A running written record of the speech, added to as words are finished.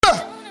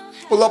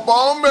Pull up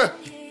on me.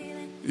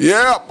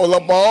 Yeah, pull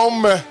up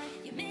on me.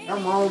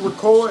 Camera on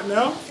record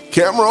now.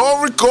 Camera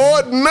on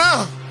record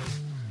now.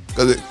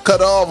 Because it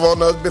cut off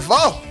on us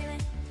before.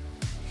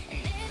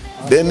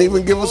 Didn't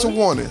even give us a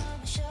warning.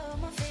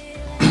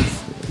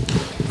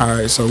 All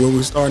right, so where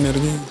we starting at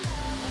again?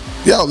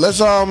 Yo, let's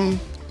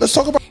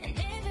talk about.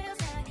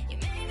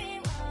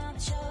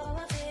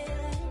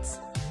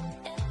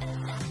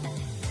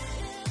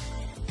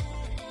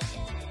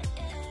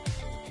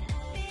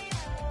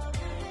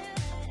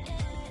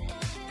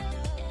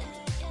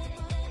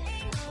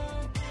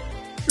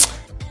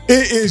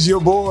 It is your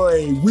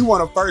boy. We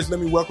want to first let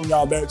me welcome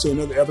y'all back to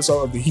another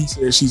episode of the He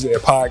Said, She Said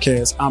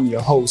podcast. I'm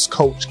your host,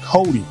 Coach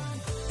Coide.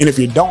 And if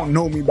you don't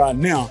know me by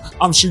now,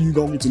 I'm sure you're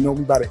going to get to know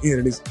me by the end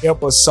of this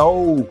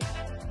episode.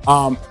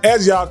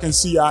 As y'all can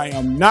see, I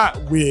am not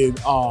with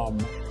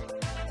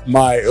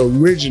my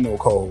original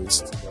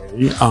co-host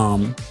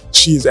today.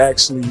 She is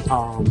actually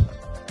on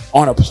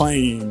a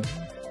plane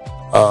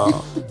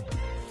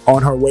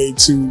on her way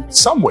to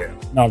somewhere.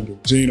 No,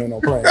 she ain't on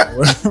no plane.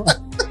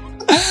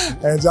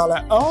 And y'all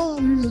like, oh,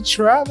 he's a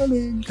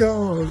traveling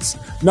ghost.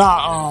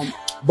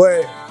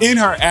 But in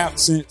her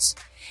absence,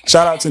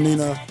 shout out to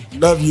Nina.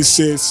 Love you,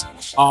 sis.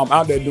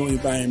 Out there doing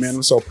your thing, man.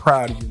 I'm so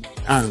proud of you.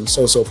 I am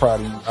so proud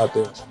of you out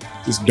there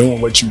just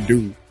doing what you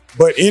do.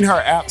 But in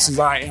her absence,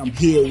 I am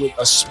here with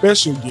a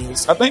special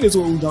guest. I think that's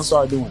what we're going to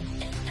start doing.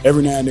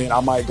 Every now and then, I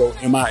might go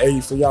MIA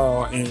for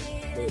y'all, and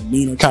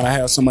Nina kind of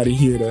have somebody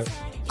here to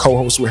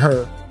co-host with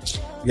her.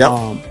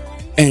 Yep.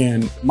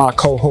 And my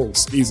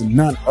co-host is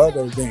none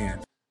other than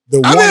the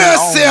one I and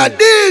say I only,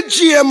 did,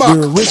 DJ MACK.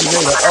 the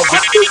originator of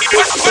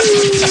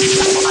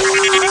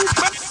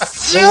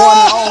the one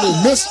and only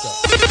Mr.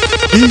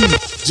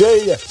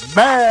 DJ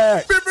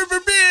MACK.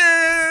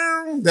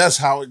 That's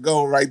how it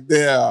go right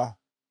there.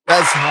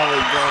 That's how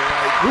it go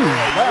right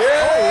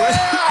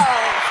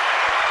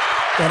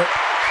there.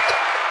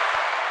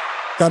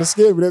 Kind of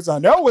scared me this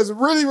time. That was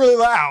really, really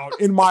loud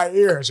in my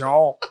ears,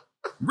 y'all.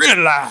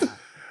 Really loud.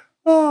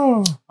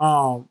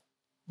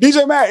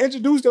 DJ MACK,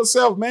 introduce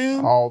yourself,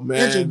 man. Oh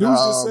man, introduce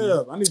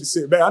yourself. I need to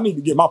sit back. I need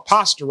to get my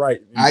posture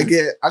right. I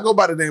go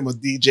by the name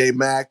of DJ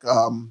MACK.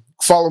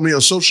 Follow me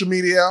on social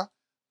media,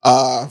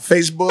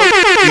 Facebook,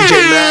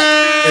 DJ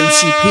MACK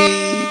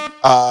NCP,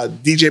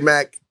 DJ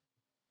MACK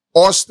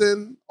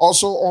Austin,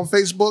 also on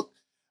Facebook,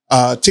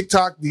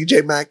 TikTok,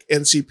 DJ MACK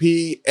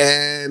NCP,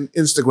 and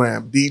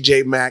Instagram,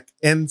 DJ MACK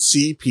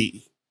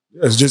NCP.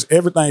 It's just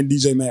everything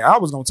DJ MACK. I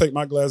was gonna take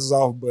my glasses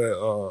off,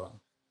 but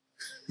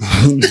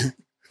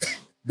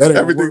that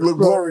everything look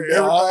blurry.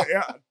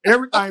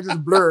 Everything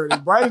just blurred. As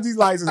bright as these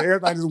lights is,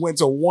 everything just went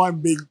to one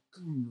big.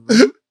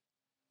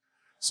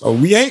 So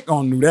we ain't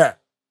gonna do that.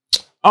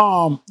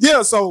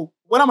 So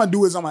what I'm gonna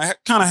do is I'm gonna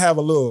kind of have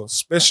a little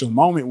special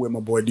moment with my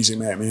boy DJ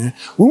MACK, man.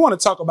 We want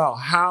to talk about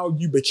how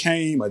you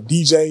became a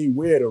DJ,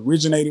 where it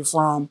originated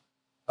from.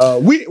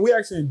 We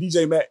actually in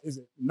DJ MACK, is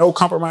it No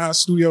Compromise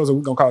Studios, or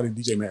we gonna call it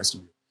DJ MACK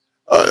Studios?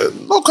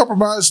 No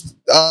Compromise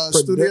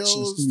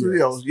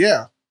Studios.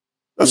 Yeah.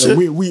 That's it.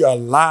 We are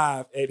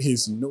live at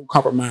his No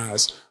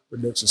Compromise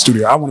production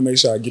studio. I want to make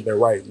sure I get that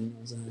right. You know what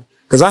I'm saying?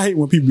 Because I hate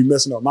when people be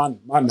messing up my name.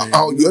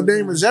 Oh, your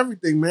name is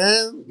everything,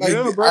 man. Like,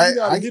 yeah, bro, you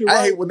gotta get it right.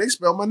 I hate when they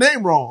spell my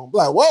name wrong. I'm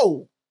like,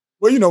 whoa.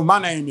 Well, you know, my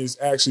name is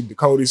actually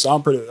Coide, so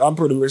I'm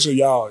pretty sure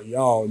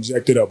y'all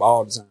jacked it up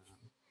all the time.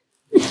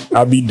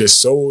 I be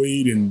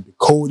Coide and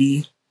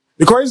Coide.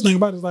 The crazy thing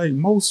about it is, like,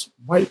 most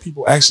white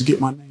people actually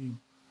get my name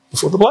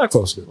before the black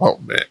folks do. Oh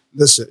man,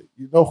 listen.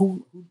 You know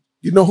who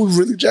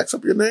really jacks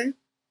up your name?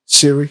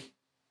 Siri,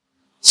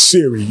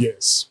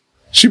 yes.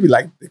 She be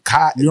like the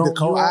Coide.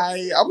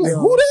 I'm like,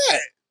 who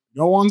that? You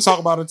don't want to talk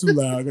about it too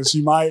loud because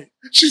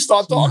she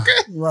start talking.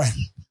 Right.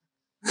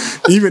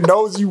 Even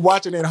those you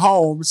watching at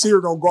home,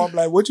 Siri gonna go up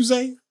like, what you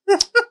say?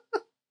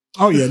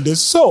 Oh yeah,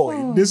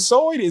 Desoid.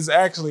 Desoid is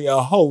actually a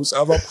host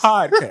of a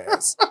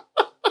podcast.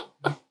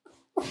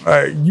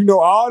 You know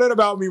all that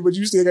about me, but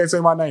you still can't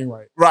say my name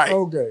right. Right.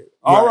 Okay.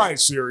 All right,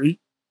 Siri.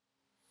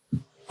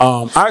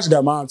 I actually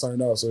got mine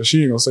turned off, so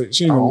she ain't gonna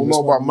say. I don't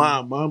know about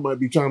mine. Mine might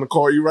be trying to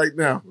call you right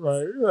now.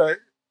 Right.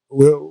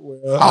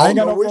 Well, I ain't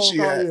got no phone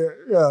call yet.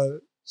 Yeah,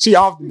 she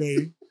off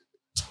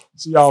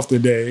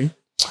today.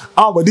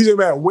 But DJ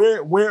MACK,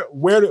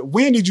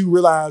 when did you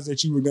realize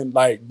that you were gonna,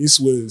 like, this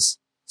was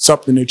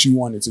something that you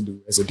wanted to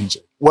do as a DJ?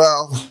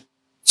 Well,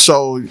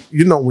 so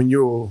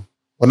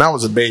when I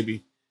was a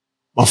baby,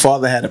 my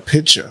father had a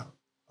picture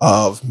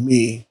of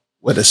me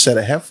with a set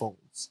of headphones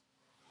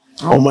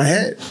on my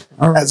head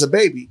as a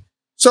baby.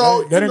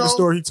 So that ain't the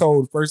story he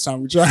told the first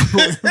time we tried.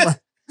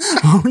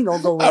 We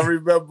gonna go. I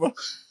remember.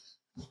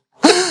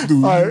 I don't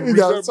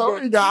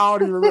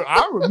even remember.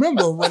 I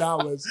remember when I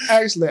was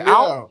actually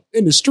out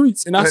in the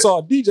streets and I saw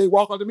a DJ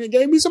walk up to me and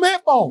gave me some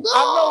headphones.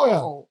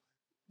 No,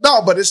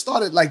 but it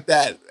started like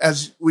that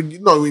as when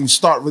you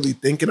start really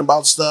thinking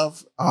about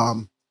stuff.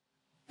 And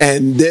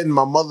then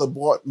my mother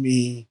bought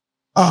me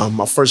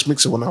my first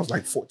mixer when I was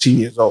like 14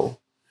 years old.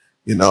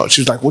 You know, she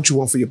was like, what you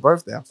want for your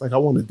birthday? I was like, I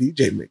want a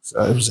DJ mixer.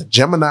 It was a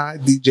Gemini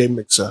DJ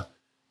mixer.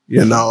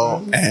 you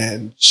know,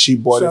 and she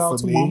bought Shout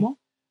it for me. Mama.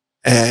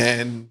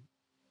 And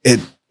it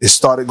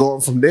started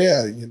going from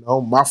there. You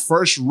know, my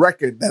first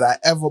record that I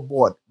ever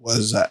bought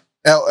was a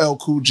LL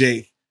Cool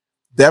J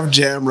Def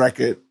Jam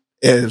record.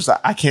 It was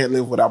I Can't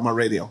Live Without My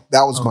Radio.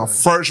 That was my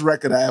first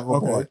record I ever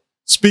bought.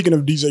 Speaking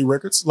of DJ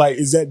records, like,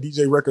 is that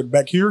DJ record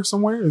back here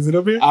somewhere? Is it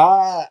up here?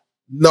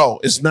 No,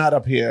 it's not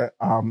up here.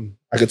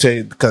 I can tell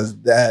you because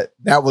that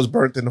was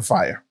burnt in the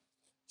fire.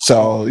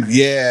 So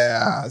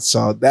yeah,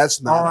 so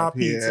that's not up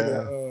here.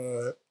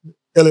 To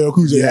the, LL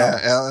Cool J.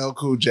 Yeah, LL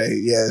Cool J.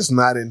 Yeah, it's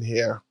not in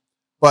here.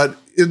 But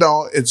you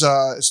know, it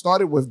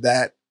started with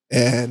that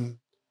and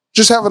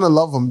just having a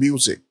love of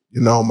music.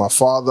 You know, my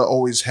father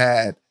always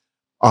had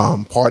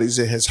parties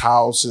in his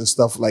house and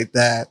stuff like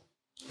that.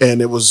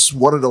 And it was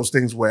one of those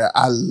things where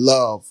I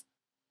love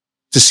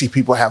to see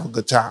people have a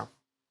good time.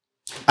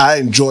 I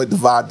enjoyed the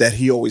vibe that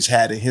he always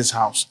had in his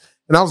house.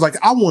 And I was like,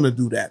 I want to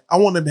do that. I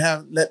want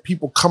to let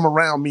people come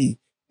around me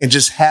and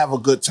just have a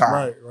good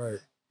time. Right.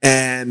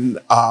 And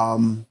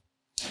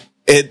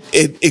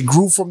it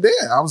grew from there.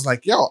 I was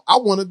like, yo, I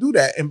want to do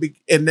that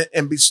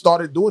and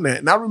started doing that.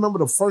 And I remember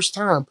the first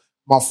time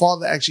my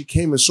father actually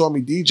came and saw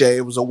me DJ.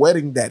 It was a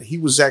wedding that he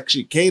was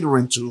actually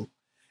catering to.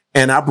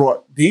 And I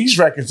brought these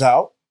records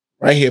out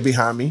right here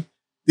behind me.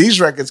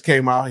 These records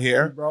came out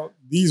here. You brought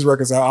these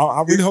records out.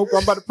 I really hope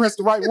I'm about to press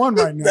the right one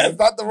right now. That's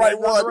not the right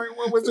one. The right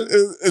one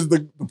is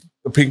the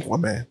pink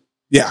one, man.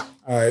 Yeah.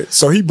 All right.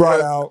 So he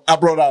brought out. I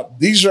brought out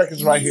these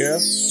records right here.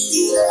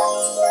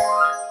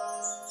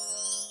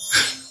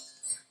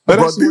 I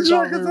brought these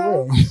records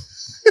out.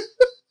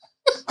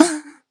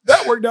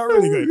 That worked out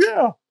really good.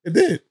 Yeah, it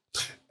did.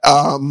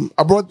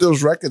 I brought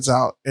those records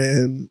out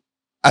and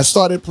I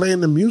started playing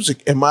the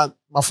music. And my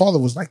father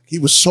was like, he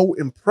was so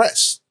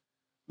impressed.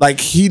 Like,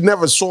 he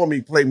never saw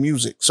me play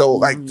music. So,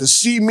 like, to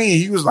see me,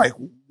 he was like,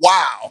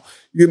 wow.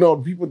 You know,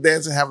 people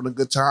dancing, having a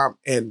good time.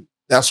 And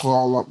that's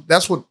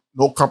what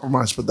No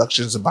Compromise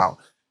Production is about.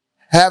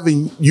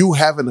 Having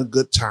a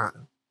good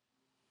time.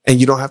 And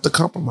you don't have to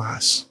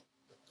compromise.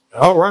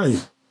 All right.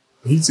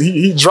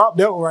 He dropped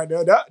that one right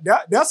there.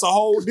 That's a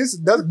whole, that's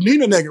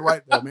Nina nigga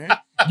right there, man.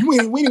 We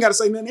ain't got to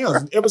say nothing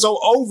else. Episode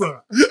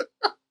over.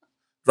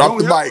 Drop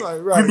the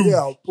mic. Right,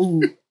 yeah.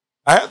 Ooh.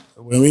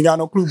 We ain't got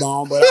no clue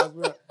bomb,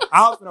 but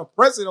I was gonna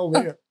press it over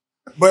here.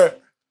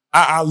 But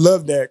I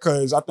love that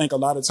because I think a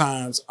lot of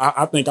times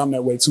I think I'm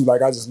that way too.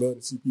 Like, I just love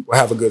to see people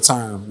have a good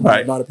time.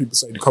 Right. A lot of people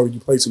say, Coide, you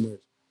play too much.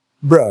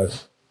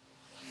 Bruh,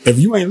 if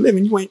you ain't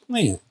living, you ain't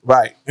playing.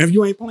 Right. And if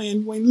you ain't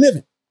playing, you ain't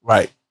living.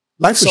 Right.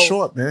 Life is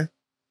short, man.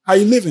 How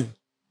you living?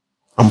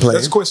 I'm playing.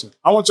 That's the question.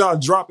 I want y'all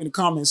to drop in the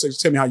comment section.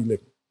 Tell me how you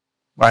living.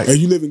 Right. If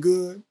you living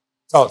good,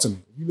 talk to me.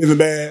 If you living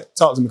bad,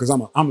 talk to me because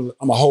I'm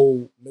a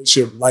whole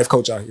relationship life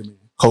coach out here, man.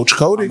 Coach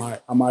Coide.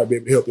 I might be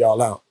able to help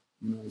y'all out.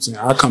 You know what I'm saying?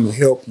 I come and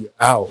help you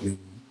out, man.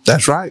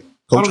 That's right.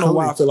 Coach I don't know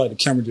why I feel like the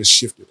camera just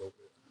shifted over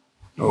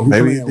there. Oh,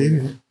 maybe it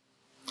did.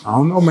 I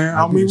don't know, man.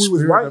 I mean, we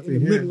was right in the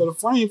middle of the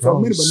frame for a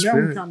minute, but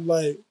now we kind of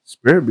like...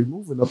 Spirit be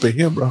moving up in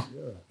here, bro.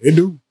 Yeah, it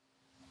do.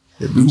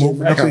 It be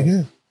moving up in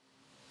here.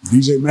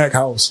 DJ MACK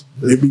house.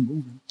 It be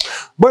moving.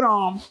 But,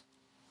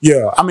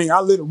 yeah, I mean,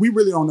 we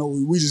really don't know.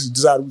 We just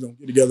decided we're going to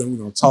get together and we're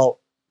going to talk.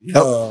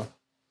 Yep.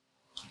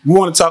 We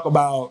want to talk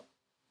about...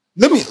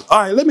 Let me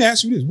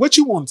ask you this. What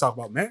you want to talk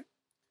about, man?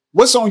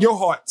 What's on your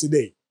heart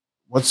today?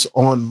 What's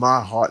on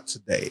my heart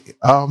today?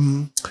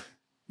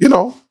 You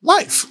know,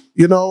 life.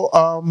 You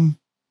know,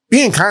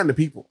 being kind to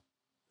people.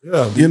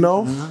 Yeah. You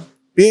know,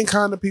 being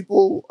kind to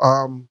people,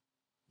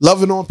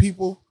 loving on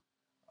people,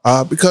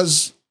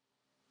 because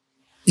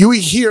you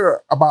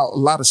hear about a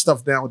lot of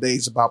stuff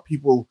nowadays about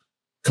people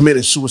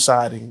committing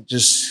suicide and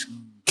just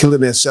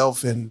killing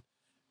themselves and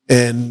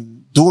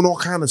doing all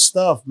kind of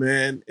stuff,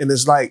 man. And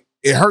it's like,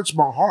 it hurts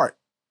my heart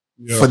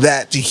for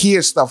that, to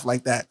hear stuff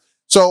like that.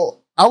 So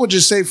I would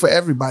just say for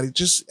everybody,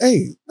 just,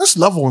 hey, let's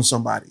love on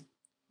somebody.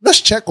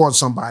 Let's check on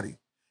somebody.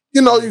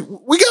 You know,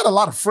 we got a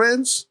lot of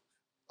friends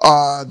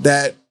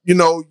that, you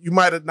know, you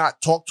might have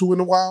not talked to in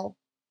a while.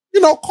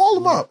 You know, call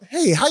them up.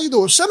 Hey, how you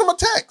doing? Send them a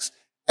text.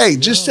 Hey,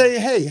 just say,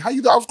 hey, how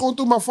you doing? I was going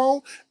through my phone.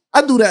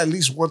 I do that at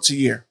least once a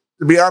year.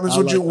 To be honest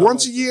with you,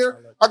 once a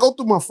year, I go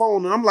through my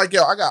phone and I'm like,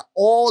 yo, I got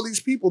all these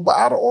people, but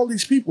out of all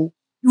these people,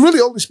 you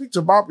really only speak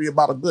to Bobby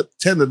about a good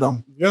 10 of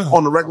them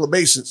on a regular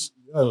basis.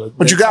 Yeah,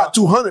 but you got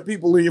 200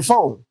 people in your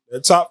phone.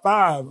 The top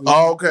 5.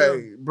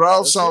 Okay,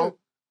 bro. So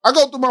I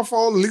go through my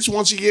phone at least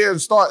once a year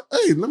and start,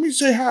 hey, let me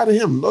say hi to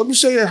him. Let me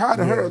say hi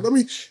to her.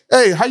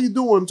 Hey, how you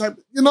doing? Type,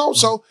 you know,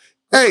 so,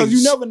 hey. Because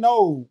you never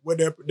know what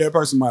that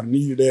person might have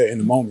needed that in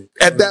the moment.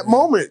 At that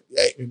moment,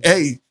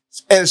 hey,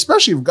 and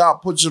especially if God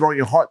puts it on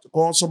your heart to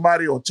call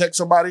somebody or text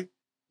somebody,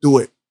 do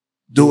it.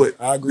 Do it.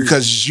 I agree.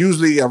 Because it's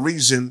usually a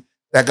reason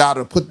that God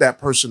will put that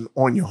person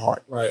on your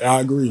heart. Right. I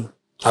agree.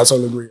 I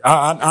totally agree.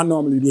 I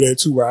normally do that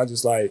too, where I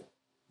just like,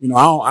 you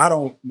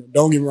know,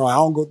 don't get me wrong. I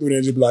don't go through there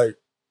and just be like,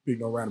 pick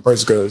no random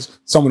person because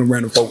some of them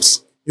random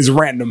folks is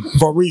random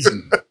for a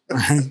reason.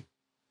 Right?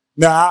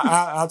 Now,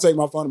 I take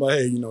my phone about,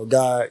 hey, you know,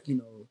 God, you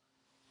know,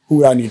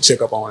 who I need to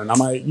check up on. And I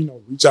might,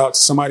 reach out to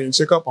somebody and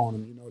check up on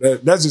them.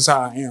 That's just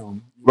how I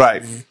am.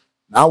 Right.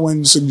 I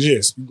wouldn't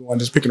suggest you going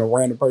just picking a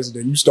random person,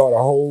 then you start a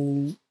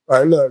whole.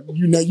 Like, look,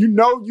 you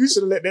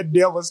should have let that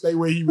devil stay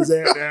where he was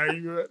at.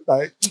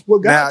 Now,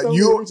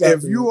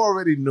 if you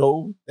already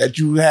know that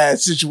you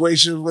had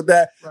situations with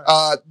that,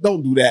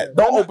 don't do that.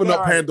 Don't open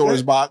up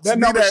Pandora's box. That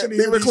number shouldn't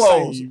even be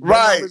closed.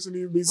 Right.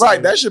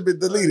 That should be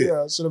deleted.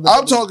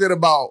 I'm talking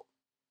about,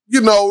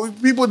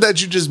 people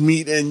that you just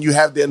meet and you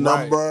have their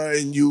number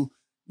and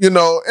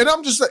and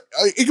I'm just like,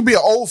 it could be an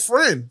old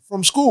friend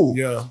from school.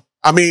 Yeah.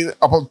 I mean,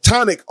 a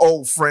platonic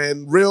old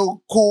friend,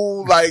 real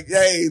cool, like,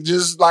 hey,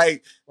 just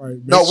like,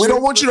 no, we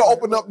don't want you to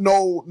open up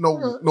no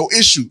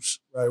issues.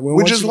 Right.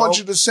 We just want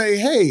you to say,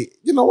 hey,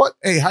 you know what?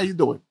 Hey, how you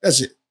doing?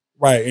 That's it.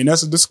 Right. And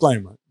that's a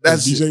disclaimer.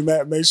 That's DJ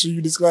Mack, make sure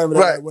you disclaimer that.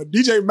 Right. What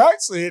DJ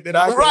Mack said that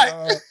I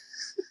can,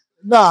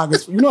 nah,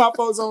 because how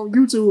folks on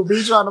YouTube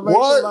be trying to make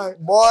it like...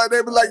 Boy,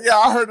 they be like, yeah,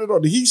 I heard it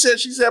on the He Said,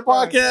 She Said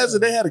podcast,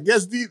 and they had a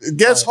guest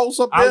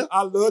host up there.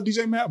 I love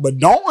DJ Mack, but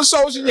don't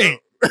associate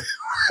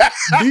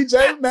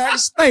DJ Mack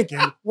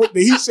stinking with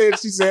the He Said,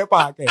 She Said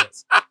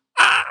podcast.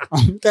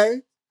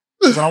 Okay?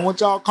 So I don't want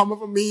y'all coming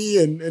for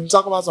me and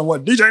talk about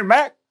what DJ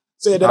Mack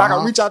said that I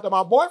can reach out to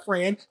my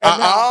boyfriend and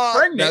now I'm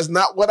pregnant. That's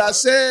not what I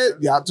said.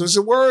 Y'all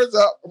twisted words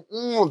up.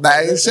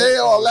 I ain't say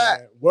all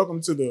that.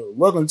 Welcome to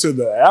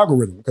the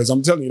algorithm, because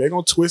I'm telling you, they're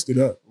gonna twist it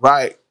up.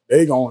 Right.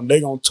 They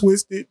gonna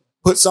twist it,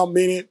 put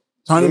something in it,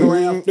 turn it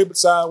around, flip it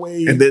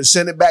sideways, and then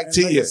send it back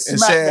to you and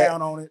say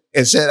down on it.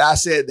 And said, I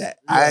said that.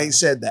 Yeah. I ain't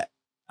said that.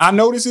 I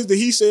know this is the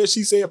He Said,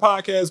 She Said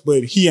podcast,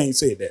 but he ain't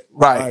said that.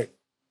 Right.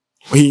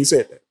 He ain't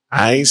said that.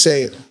 I ain't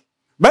saying it.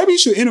 Maybe you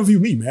should interview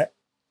me, Matt.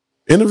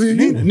 Interview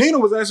you? Nina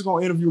was actually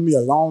going to interview me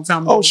a long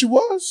time ago. Oh, she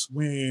was?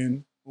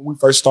 When we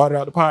first started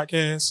out the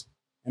podcast,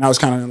 and I was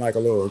kind of in like a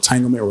little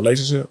entanglement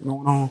relationship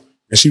going on,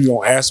 and she was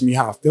going to ask me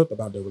how I felt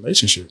about the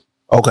relationship.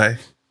 Okay.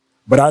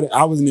 But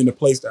I wasn't in the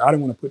place that I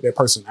didn't want to put that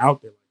person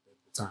out there like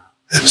that at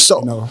the time.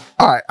 So, all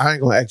right, I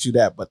ain't going to ask you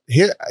that, but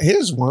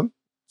here's one.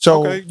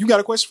 So, okay, you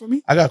got a question for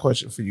me? I got a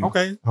question for you.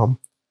 Okay.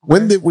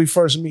 When did we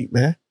first meet,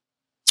 man?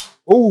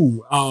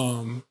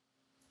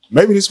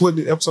 Maybe this is what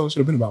the episode should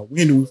have been about.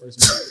 When did we first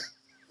meet?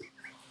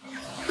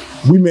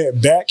 We met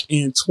back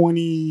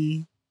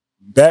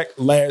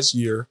last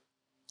year,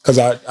 because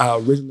I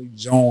originally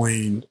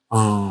joined.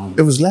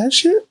 It was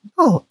last year?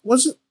 Oh,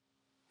 was it?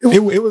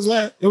 It was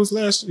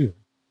last year.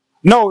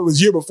 No, it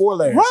was year before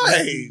last.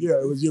 Right.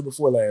 Yeah, it was year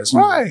before last.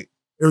 Right.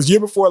 It was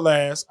year before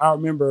last. I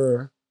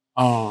remember.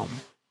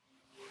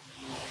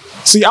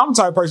 See, I'm the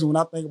type of person, when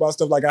I think about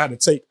stuff, like I had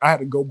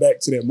to go back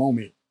to that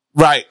moment.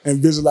 Right. And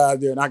visualize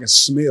there, and I can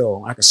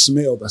smell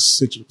the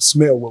situation,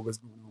 smell what was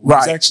going on.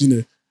 Right.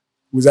 It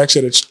was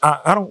actually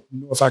I don't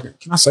know if I can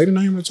I say the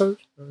name of the church?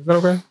 Is that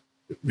okay?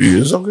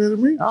 It's okay to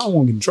me. I don't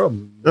want to get in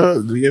trouble. Yeah,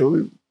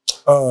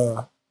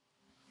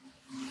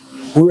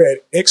 we were at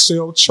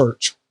Excel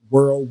Church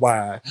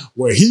Worldwide,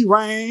 where he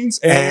reigns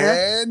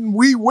and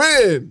we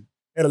win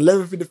at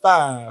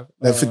 11:55.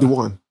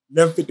 11:51.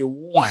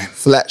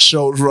 Flat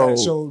Shoals Road.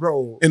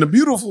 In a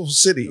beautiful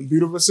city.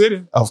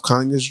 Of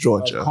Conyers,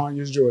 Georgia.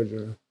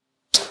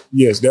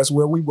 Yes, that's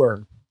where we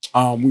were.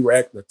 We were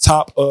at the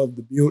top of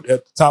the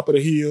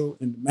hill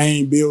in the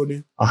main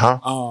building.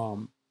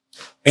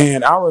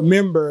 And I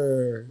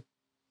remember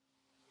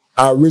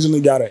I originally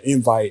got an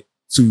invite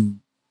to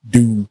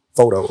do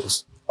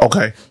photos.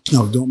 Okay.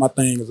 Doing my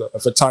thing as a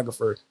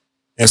photographer.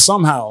 And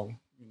somehow,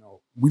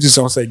 we just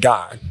don't say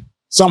God.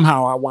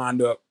 Somehow I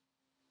wind up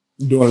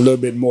doing a little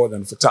bit more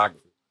than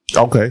photography.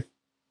 Okay.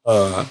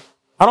 I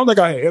don't think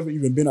I had ever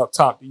even been up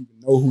top to even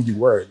know who you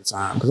were at the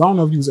time. Because I don't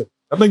know if you was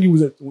I think you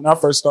was when I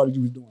first started,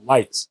 you was doing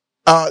lights.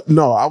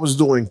 No, I was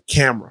doing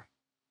camera.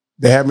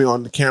 They had me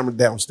on the camera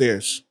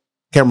downstairs.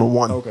 Camera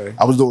 1. Okay.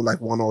 I was doing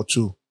like 1 or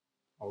 2.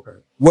 Okay.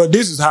 Well,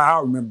 this is how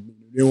I remember.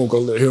 Then we're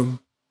gonna let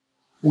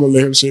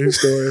him share his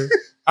story.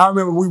 I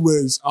remember we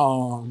were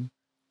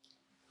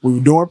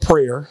doing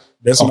prayer.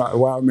 That's why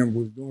I remember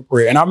we were doing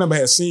prayer. And I remember I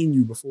had seen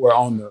you before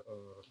on the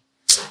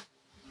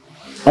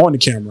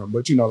camera,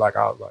 but I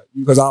was like,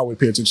 because I always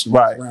pay attention to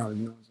what's around,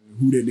 you know what I'm saying?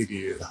 Who that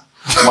nigga is?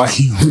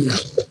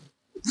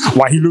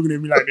 Why he looking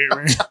at me like that,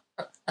 man?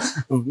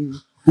 Who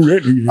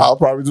that nigga is? I'll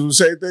probably do the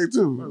same thing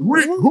too.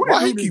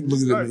 Why he keep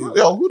looking at me?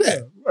 Yo, who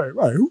that?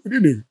 Right. Who that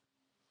nigga?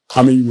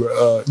 I mean,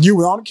 you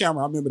were on the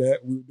camera. I remember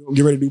that. We were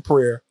getting ready to do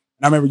prayer.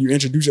 And I remember you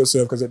introduced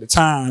yourself, because at the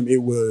time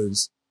it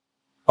was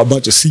a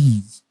bunch of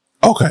C's.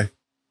 Okay.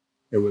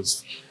 It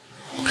was.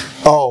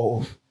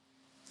 Oh.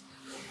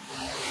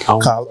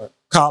 Colin.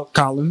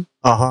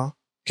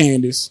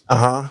 Candace.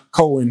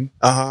 Cohen.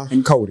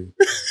 And Coide.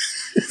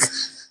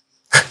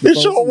 It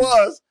sure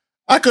was.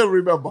 I couldn't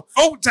remember.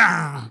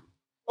 Time.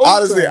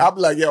 Honestly, I'd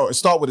be like, yo, it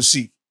start with a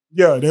C.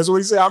 Yeah, that's what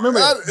he said. I remember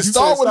that. It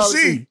start with a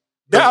C.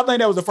 I think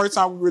that was the first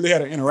time we really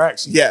had an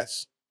interaction.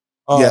 Yes.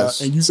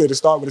 Yes. And you said it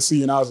start with a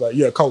C, and I was like,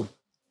 yeah, Coide.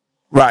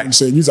 Right.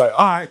 And you was like,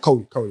 all right,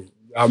 Coide.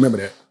 I remember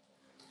that.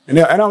 And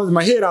I was in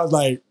my head, I was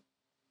like,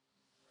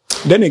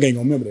 that nigga ain't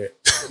gonna remember that.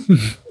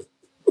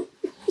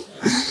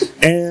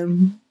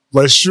 And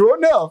But sure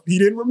enough, he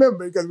didn't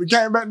remember because we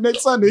came back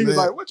next Sunday. He was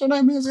like, "What's your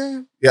name is?"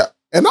 Yeah.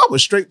 And I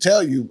would straight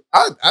tell you,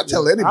 I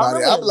tell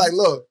anybody, I'd be like,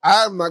 look,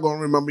 I'm not going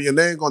to remember your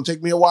name. Going to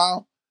take me a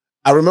while.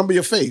 I remember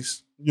your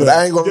face, but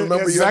I ain't going to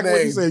remember your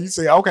name. What you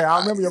say, okay,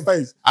 I remember your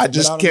face. I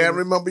just can't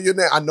remember your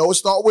name. I know it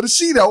starts with a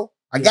C, though.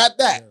 I got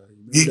that.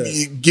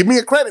 Give me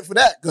a credit for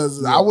that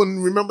because I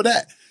wouldn't remember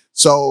that.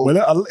 So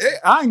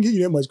I ain't give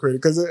you that much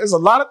credit because there's a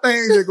lot of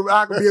things that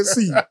I could be a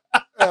C. You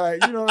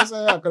know what I'm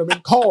saying? I could have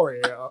been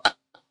Coide.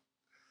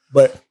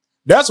 But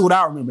that's what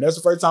I remember. That's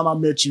the first time I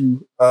met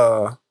you.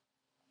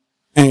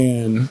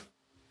 And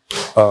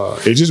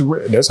it just,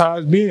 that's how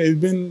it's been. It's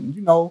been,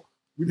 you know.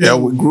 We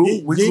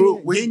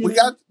grew.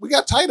 We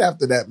got tight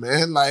after that,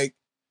 man. Like,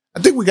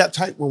 I think we got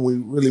tight when we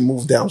really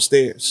moved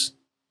downstairs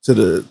to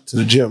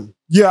the gym.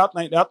 Yeah, I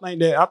think that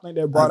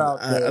brought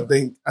out. I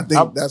think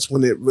that's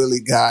when it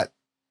really got,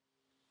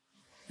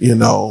 you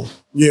know.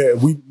 Yeah,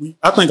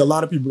 I think a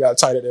lot of people got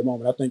tight at that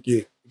moment. I think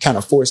it kind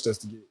of forced us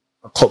to get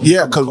close.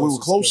 Yeah, because we were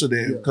closer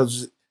then.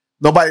 Because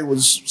nobody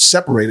was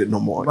separated no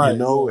more. Right. You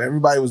know,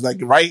 everybody was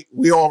like,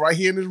 we all right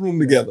here in this room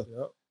together.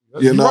 Yep.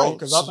 You know,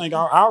 because I think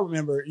I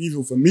remember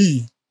even for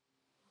me,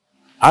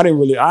 I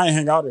ain't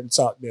hang out at the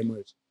top that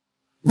much.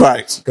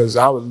 Right. Because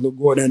I would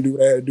go there and do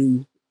what I had to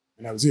do,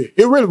 and that was it.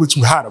 It really was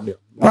too hot up there.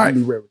 Right.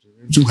 It was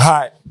too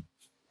hot.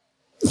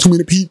 Too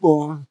many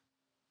people.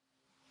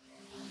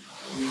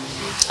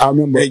 I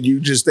remember. And you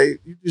just did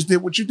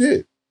what you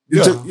did. I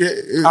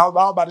was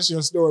about to share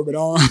a story, but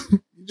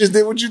you just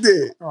did what you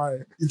did. All right.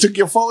 You took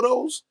your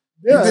photos.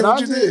 Yeah, you did what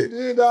you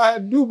did. I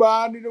had to do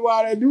by. I knew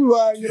why I had to do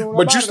by. You know.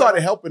 But you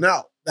started helping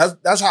out.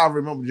 That's how I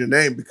remembered your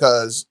name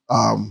because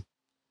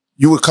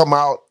you would come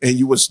out and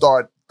you would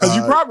start. Because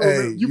you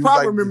probably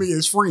remember me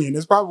as friend.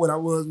 That's probably what I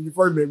was when you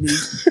first met me.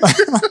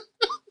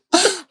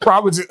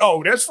 Probably just,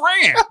 that's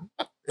friend.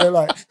 And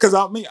like, because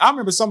I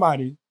remember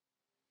somebody.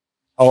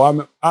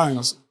 I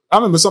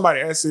remember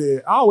somebody that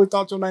said, I always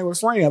thought your name was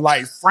Fran.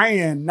 Like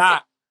Fran,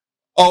 not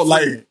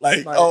okay.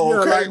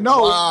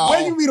 No, wow.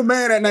 Where you meet a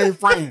man that named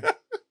Fran?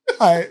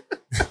 Like,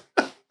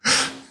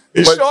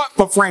 it's short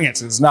for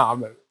Francis.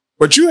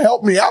 But you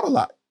helped me out a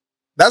lot.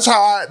 That's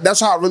how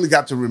I really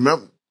got to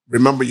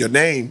remember your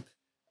name.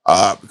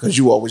 Because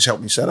you always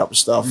helped me set up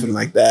stuff and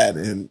like that.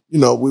 And, you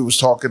know, we was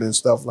talking and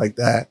stuff like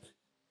that.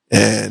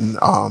 And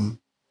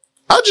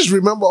I just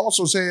remember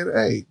also saying,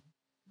 hey,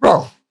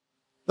 bro,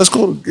 let's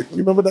go you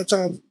remember that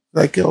time?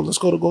 Like, yo, let's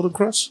go to Golden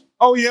Crest?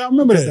 Oh, yeah, I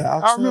remember that.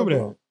 I remember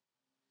that.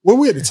 Were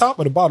we at the top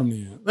or the bottom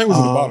then? I think it was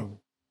at the bottom.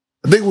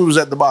 I think we was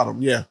at the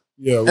bottom, yeah.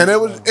 Yeah. And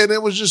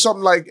it was just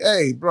something like,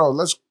 hey, bro,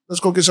 let's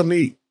go get something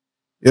to eat.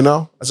 You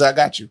know? I said, I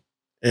got you.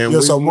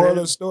 And so moral of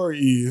the story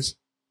is,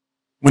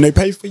 when they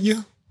pay for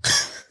you,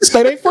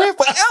 stay their friend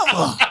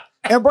forever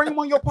and bring them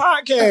on your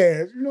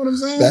podcast. You know what I'm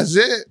saying? That's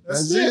it.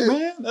 That's it,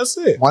 man. That's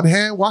it. One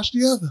hand, wash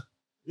the other.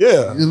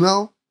 Yeah. You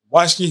know?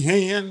 Wash your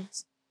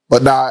hands.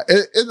 But nah,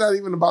 it's not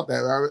even about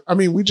that. I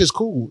mean, we just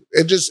cool.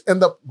 It just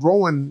end up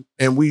growing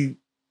and we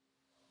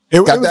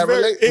got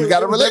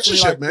a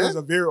relationship, man. It was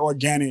a very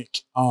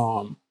organic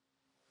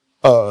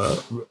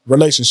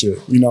relationship,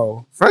 you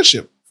know.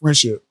 Friendship.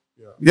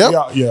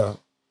 Yeah.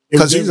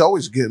 Because he's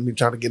always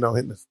trying to get on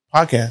hitting the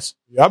podcast.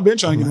 Yeah, I've been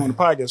trying to get him on the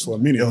podcast for a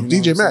minute. Yo,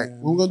 DJ Mack,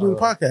 when we gonna do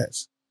the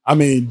podcast? I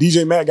mean,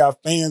 DJ Mack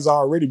got fans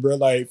already, bro.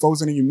 Like,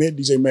 folks ain't even met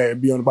DJ Mack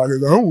and be on the podcast.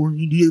 Like, I want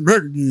to DJ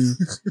Mack again.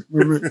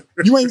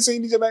 You ain't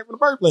seen DJ Mack from the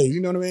first place. You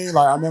know what I mean?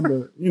 Like, I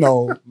remember, you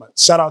know,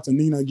 shout out to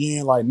Nina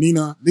again. Like,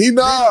 Nina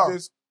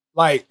just,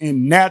 like,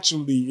 and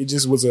naturally, it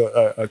just was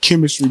a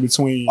chemistry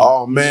between.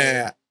 Oh,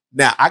 man.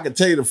 Now, I can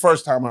tell you the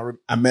first time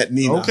I met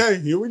Nina. Okay,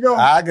 here we go.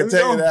 I can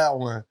tell you that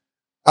one.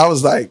 I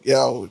was like,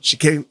 yo, she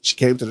came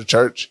to the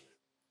church,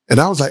 and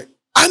I was like,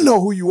 I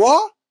know who you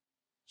are.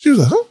 She was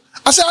like, huh?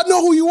 I said, I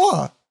know who you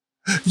are.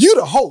 You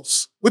the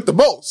host with the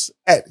most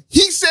at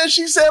He Said,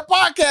 She Said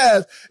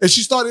podcast. And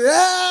she started,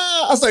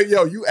 I was like,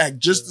 yo, you act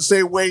just the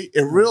same way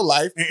in real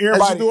life. And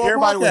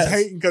everybody was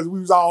hating because we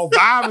was all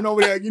vibing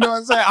over there. You know what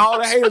I'm saying? All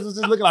the haters was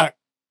just looking like,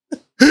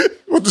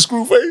 with the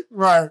screw face?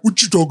 Right.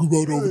 What you talking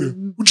about over there?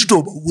 What you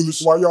talking about,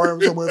 Willis? Why y'all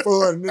having so much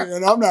fun?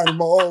 And I'm not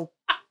involved.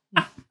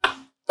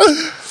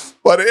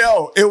 But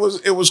yo,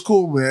 it was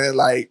cool, man.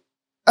 Like,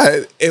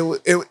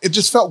 it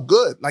just felt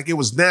good. Like, it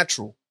was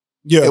natural.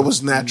 Yeah. It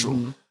was natural.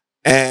 Mm-hmm.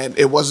 And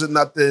it wasn't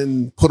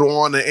nothing put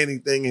on or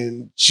anything.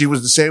 And she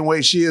was the same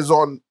way she is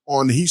on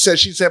He Said,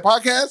 She Said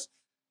podcast.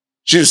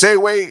 She the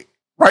same way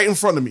right in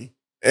front of me.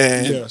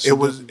 And it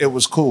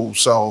was cool.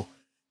 So,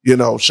 you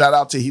know, shout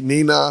out to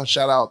Nina.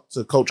 Shout out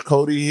to Coach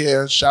Coide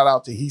here. Shout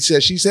out to He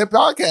Said, She Said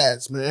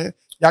podcast, man.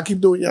 Y'all keep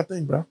doing your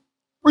thing, bro.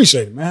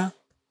 Appreciate it, man.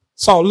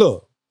 It's all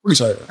love.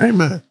 Appreciate it.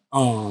 Amen.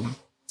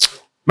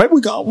 Maybe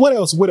we got, what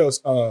else?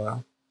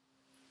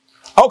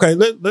 Okay,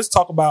 let's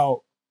talk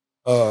about,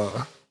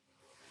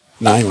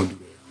 I ain't gonna do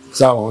that.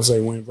 Cause I want to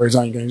say when first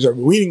time you came to church,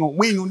 but we ain't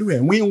gonna do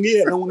that. We ain't gonna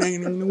get that. No one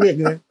ain't gonna do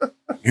that.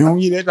 You don't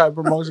get that type of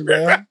promotion,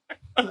 girl.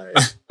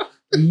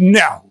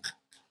 No.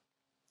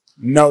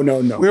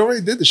 We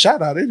already did the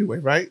shout out anyway,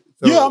 right?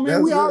 So yeah, I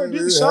mean, we already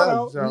did the shout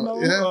out.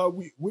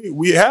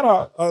 We had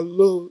a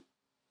little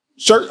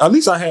shirt. At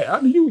least I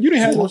had. You didn't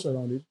have no shirt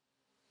on, did you?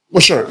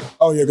 What shirt?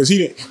 Oh yeah, because he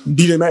didn't.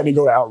 DJ Mack didn't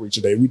go to outreach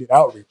today. We did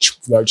outreach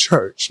for our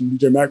church.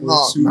 DJ Mack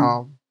was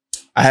no.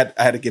 I had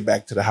to get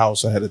back to the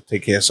house. I had to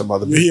take care of some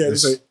other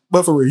business.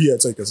 But for real, he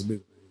had to take us a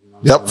business. You know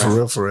yep,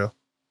 for real.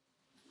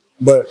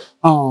 But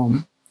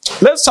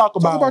let's talk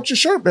about your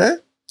shirt, man.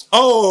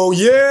 Oh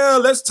yeah,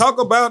 let's talk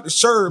about the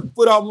shirt.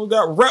 Foot almost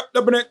got wrapped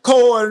up in that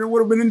cord and it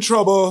would have been in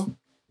trouble.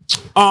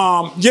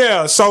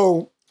 Yeah.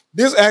 So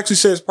this actually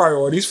says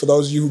priorities for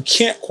those of you who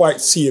can't quite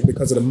see it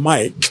because of the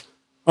mic.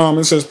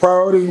 It says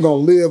priorities. We're gonna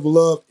live,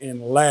 love,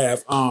 and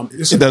laugh.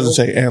 It doesn't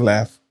say and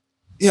laugh.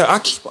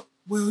 Yeah,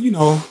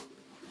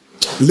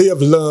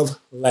 live, love,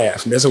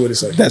 laugh. That's what it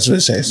says. That's what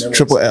it says.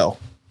 Triple L.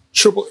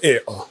 Triple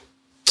L.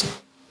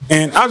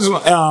 And I just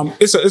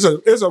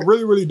it's a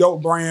really, really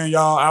dope brand,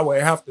 y'all. I would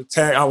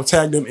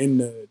tag them in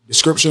the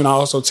description. I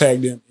also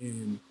tag them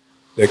in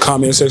the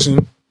comment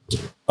section.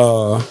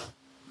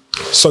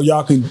 So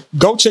y'all can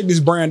go check this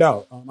brand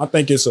out. I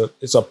think it's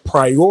a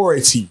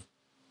priority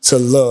to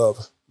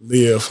love,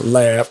 live,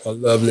 laugh, or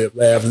love, live,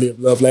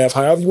 love, laugh,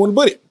 however you want to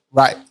put it.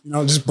 Right.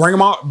 Just bring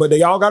them out, but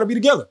they all got to be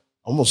together.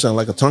 Almost sound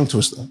like a tongue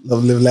twister.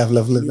 Love, live, laugh,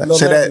 love, live, laugh.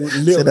 Say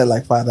that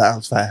like 5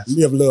 ounce fast.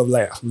 Live, love,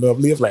 laugh.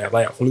 Love, live, laugh,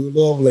 laugh. Live,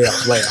 love,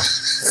 laugh,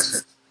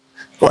 laugh.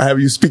 Or have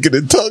you speaking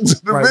in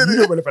tongues in a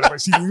minute.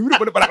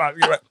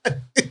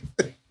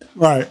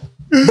 Right.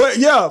 But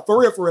yeah, for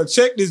real.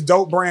 Check this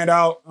dope brand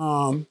out.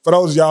 For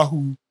those of y'all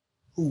who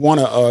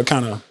want to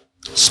kind of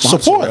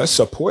support us.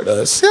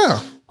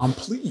 Yeah.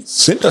 Please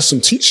send us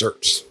some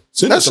t-shirts.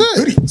 Send us some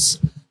hoodies.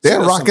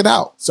 They'll rock it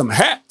out. Some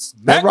hats.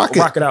 They'll rock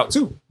it out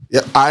too.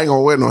 Yeah, I ain't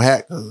gonna wear no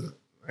hat.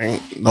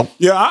 Nope.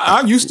 Yeah,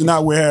 I used to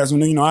not wear hats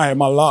when I had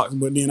my locks,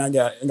 but then I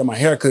got my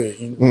hair cut.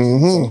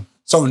 Mm-hmm.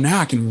 So now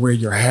I can wear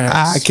your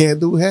hats. I can't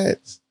do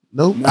hats.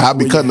 Nope. I'll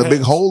be cutting a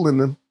big hole in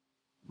them,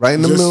 right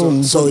in the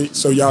middle. So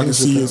y'all can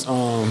see his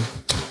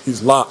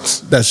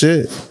locks. That's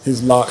it.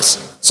 His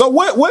locks. So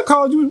what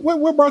called you?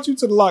 What brought you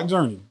to the lock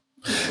journey?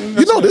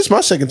 This is my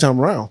second time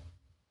around.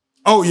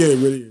 Oh yeah, it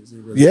really is.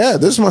 Yeah,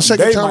 this is my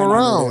second time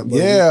around.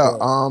 Yeah.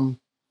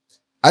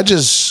 I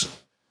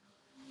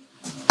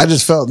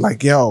just felt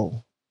like,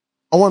 yo,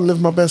 I want to live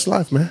my best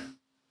life, man.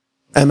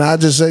 And I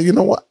just said, you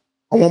know what?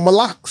 I want my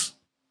locks.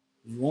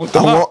 You want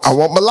the locks? I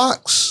want my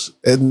locks.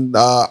 And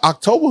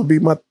October will be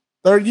my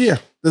 3rd year.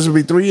 This will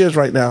be 3 years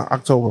right now,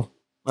 October.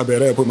 My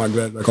bad. I gotta put my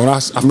glass back on.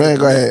 Man,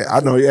 go ahead. I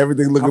know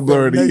everything looking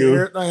blurry to you.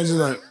 Everything's just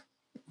like,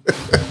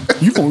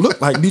 you gonna look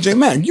like DJ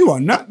Mack. You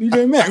are not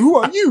DJ Mack. Who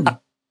are you?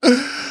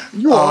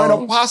 You are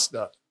an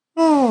imposter.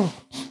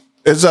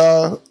 It's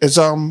 3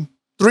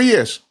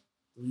 years.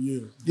 3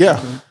 years. Yeah.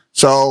 Okay.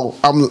 So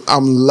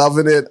I'm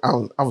loving it.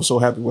 I was so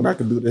happy when I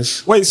could do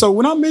this. Wait, so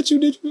when I met you,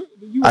 did you?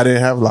 I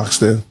didn't have locks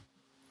then.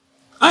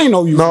 I didn't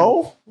know you.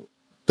 No.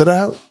 Did I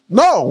have?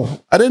 No,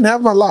 I didn't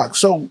have my locks.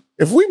 So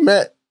if we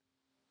met,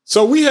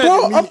 so we had.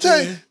 Bro, I'm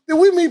telling you, did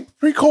we meet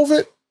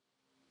pre-COVID?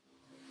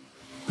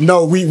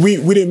 No, we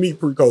didn't meet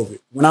pre-COVID.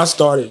 When I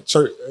started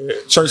church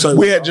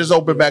we had just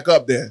opened back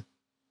up then.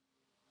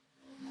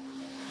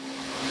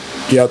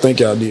 Yeah, I think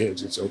y'all did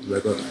just open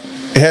back up.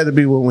 It had to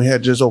be when we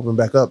had just opened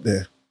back up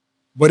there.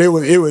 But it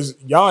was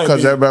y'all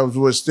because everybody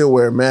was still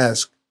wearing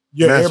masks.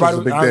 Yeah, masks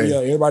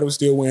everybody was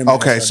still wearing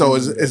masks. Okay, so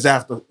it's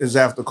after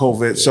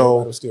COVID. Yeah, so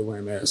everybody was still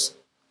wearing masks.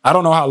 I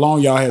don't know how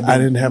long y'all had been. I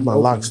didn't have my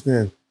locks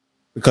then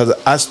because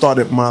I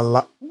started my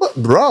lock.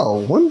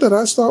 Bro, when did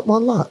I start my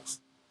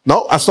locks?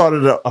 No, I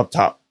started up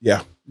top.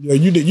 Yeah. Yeah,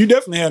 you did. You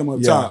definitely had them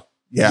up top.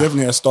 Yeah. You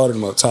definitely had started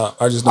them up top.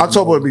 I just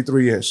October would be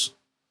 3 years.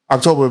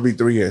 October would be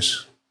 3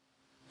 years.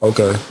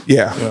 Okay.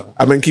 Yeah.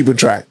 I've been keeping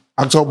track.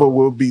 October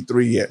will be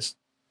 3 years.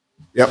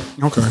 Yep.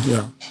 Okay.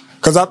 Yeah.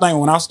 Because I think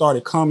when I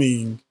started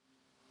coming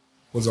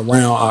was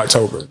around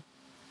October.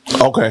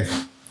 Okay.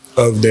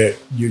 Of that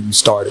year you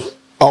started.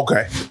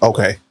 Okay.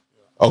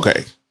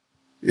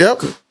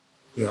 Yep.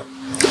 Yeah.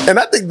 And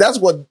I think that's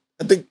what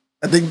I think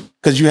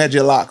because you had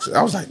your locks.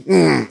 I was like,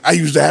 I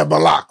used to have my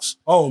locks.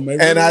 Oh,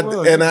 maybe. And I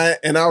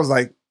was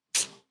like,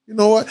 you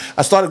know what?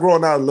 I started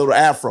growing out a little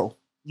afro.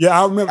 Yeah,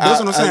 I remember. That's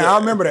what I'm saying. I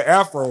remember the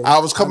afro. I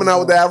was coming out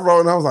with the afro,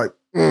 and I was like,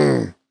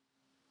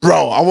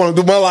 bro, I want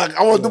to do my lock.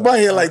 I want to do my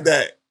hair like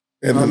that.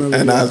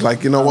 And I was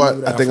like, you know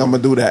what? I think I'm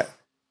gonna do that.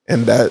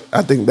 And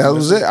I think that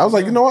was it. I was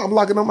like, you know what? I'm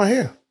locking up my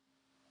hair,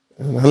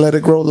 and I let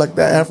it grow like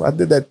that afro. I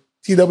did that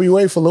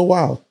TWA for a little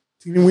while,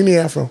 teeny weeny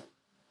afro.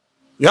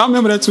 Yeah, I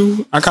remember that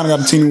too. I kind of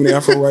got a teeny weeny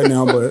afro right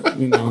now, but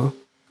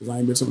because I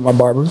ain't been to my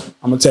barber.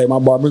 I'm gonna tag my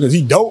barber because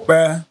he dope,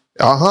 man.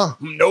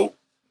 Nope.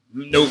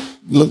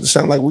 Look,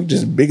 sound like we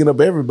just bigging up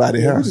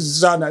everybody, huh? We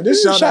just shout out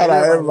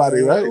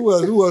everybody, right? Who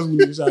else we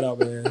need to shout out,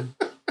 man?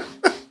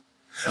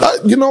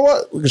 You know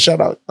what? We can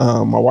shout out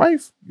my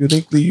wife,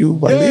 Uniquely You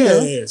by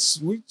Leah. Yes,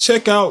 we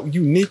check out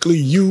Uniquely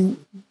You.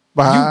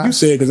 You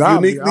said because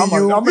I'm jacking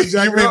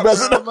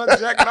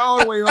all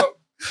the way up.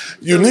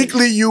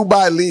 Uniquely You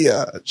by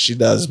Leah. She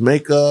does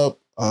makeup.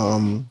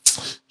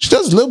 She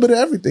does a little bit of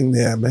everything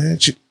there, man.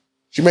 She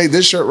made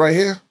this shirt right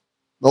here.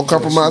 No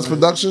Compromise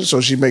Production. So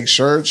she makes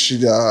shirts. She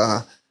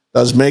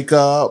does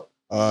makeup.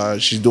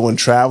 She's doing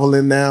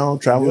traveling now,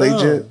 travel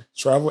agent.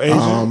 Travel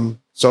agent.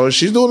 So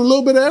she's doing a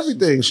little bit of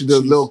everything. She does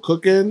a little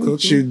cooking.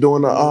 She's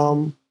doing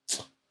what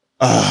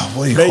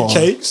do you call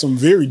cakes, some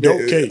very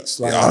dope cakes.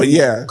 Like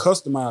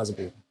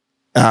customizable.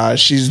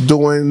 She's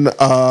doing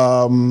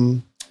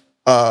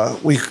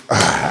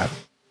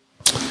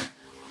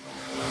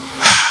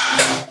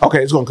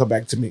okay, it's gonna come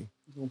back to me.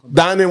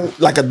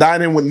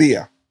 Dining with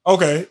Leah.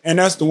 Okay, and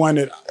that's the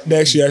one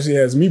that she actually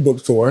has me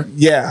booked for.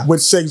 Yeah.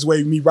 Which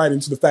segues me right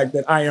into the fact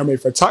that I am a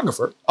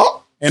photographer.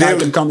 Oh. And I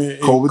can come in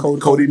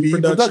Coide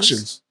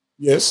Productions.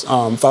 Yes.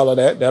 Follow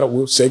that.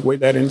 We'll segue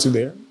that into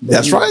there.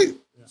 That's right.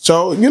 Yeah.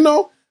 So,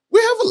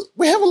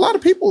 we have a lot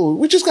of people.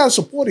 We just gotta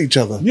support each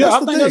other. Yeah, I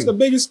think that's the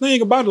biggest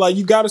thing about it. Like,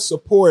 you gotta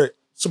support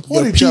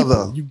each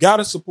other. You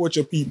gotta support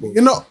your people.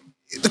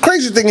 The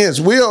crazy thing is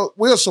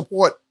we'll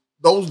support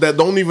those that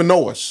don't even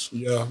know us.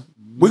 Yeah.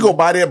 We go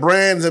buy their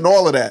brands and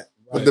all of that.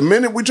 Right. But the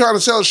minute we try to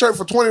sell a shirt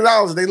for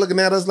 $20, they looking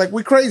at us like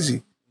we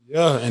crazy.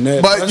 Yeah,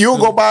 but you'll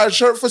go buy a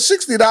shirt for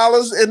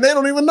 $60 and they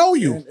don't even know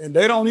you. And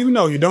they don't even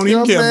know you. Don't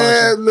even care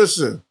about you.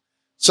 Listen.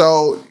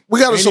 So we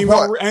got to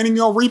support. Ain't even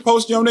gonna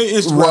repost you on their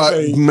Instagram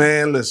page.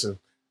 Man, listen.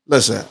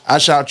 I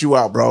shout you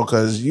out, bro,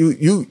 because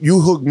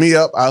you hooked me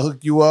up. I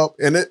hooked you up,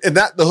 and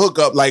not the hook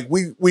up. Like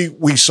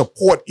we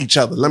support each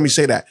other. Let me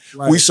say that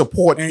we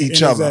support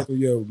each other. Exactly.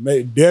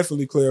 Yeah,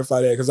 definitely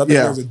clarify that, because I think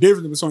there's a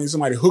difference between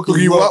somebody hooking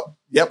you up,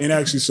 and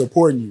actually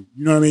supporting you.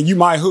 You know what I mean? You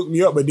might hook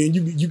me up, but then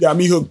you got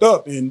me hooked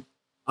up, and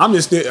I'm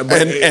just there,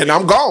 and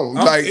I'm gone.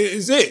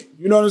 It's it.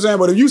 You know what I'm saying?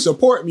 But if you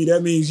support me,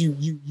 that means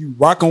you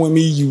rocking with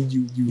me,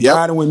 you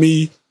riding with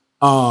me,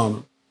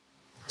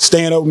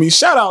 staying up with me.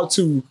 Shout out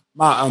to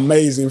my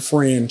amazing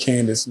friend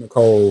Candace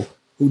Nicole,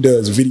 who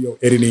does video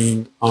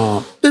editing. She's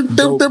a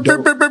dope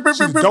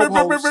host. If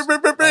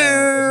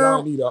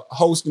y'all need a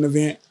hosting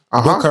event,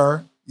 book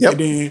her. Yep. And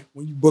then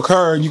when you book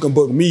her, you can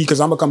book me, because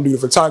I'm gonna come do the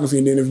photography.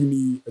 And then if you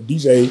need a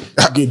DJ, you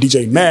get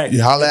DJ MACK.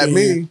 You holler at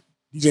me.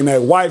 DJ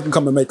MACK's wife can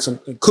come and make some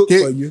and cook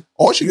for you.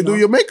 Or she can do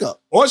your makeup.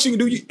 Or she can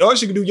do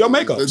your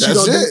makeup.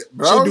 That's it,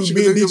 bro. She'll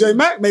do DJ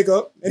MACK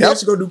makeup, and then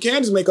she gonna do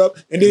Candace makeup,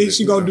 and then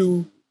she gonna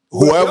do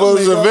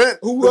whoever's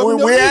event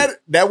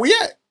that we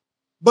at.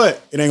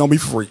 But it ain't gonna be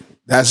free.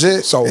 That's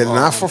it. So it's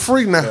not for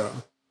free now. Yeah.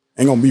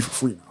 Ain't gonna be for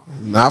free now.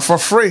 Not for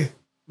free.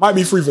 Might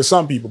be free for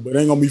some people, but it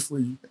ain't gonna be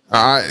free.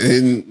 All right,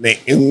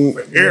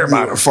 for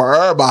everybody. For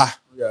everybody.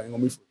 Yeah, ain't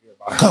gonna be for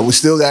everybody. Cause we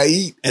still gotta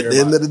eat at the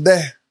end of the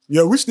day.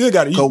 Yeah, we still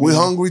gotta eat. Cause we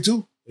hungry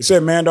too. They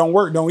said, man, don't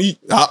work, don't eat.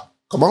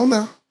 Come on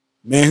now.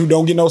 Man who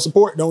don't get no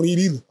support, don't eat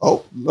either.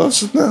 Oh,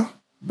 listen now.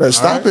 Better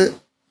stop it.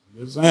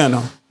 Just saying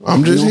though.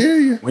 I'm just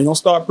hearing you. We ain't gonna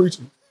start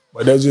preaching.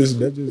 But that's just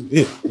it.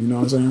 You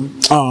know what I'm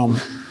saying?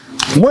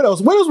 What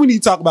else we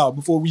need to talk about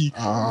before we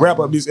wrap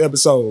up this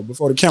episode,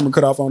 before the camera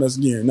cut off on us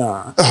again?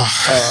 Nah.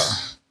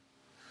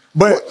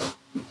 But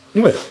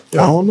what? I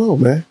don't know,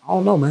 man. I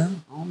don't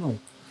know.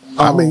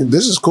 I mean,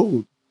 this is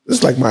cool. This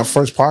is like my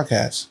first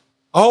podcast.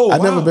 Oh,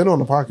 I've never been on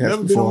a podcast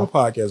never before. Been on a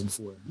podcast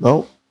before.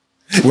 No.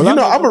 Well,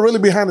 I'm a really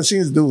behind the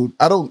scenes dude.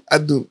 I do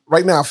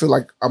right now. I feel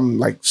like I'm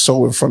like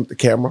so in front of the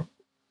camama.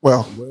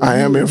 Well, I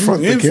am in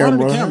front of the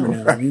camera. Now.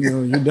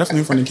 You're definitely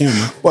in front of the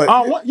camera. But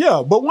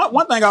but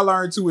one thing I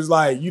learned too is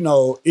like,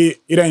 it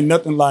ain't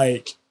nothing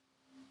like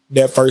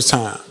that first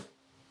time.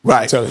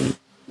 Right. I'm telling you.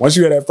 Once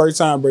you had that first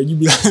time, bro, you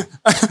be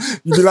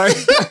like,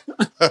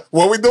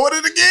 when we doing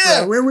it again?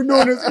 Yeah, when we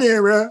doing this again,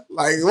 bro?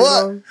 Like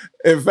what?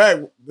 In fact,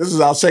 this is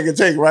our second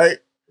take, right?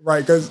 Right,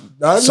 because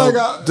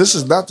this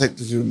is not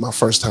technically my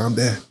first time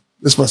there.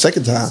 This is my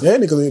second time.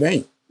 Technically, it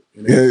ain't.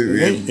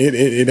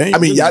 It ain't. I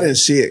mean, y'all didn't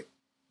see it.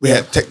 We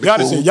had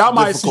technical y'all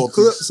might see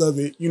clips of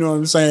it, you know what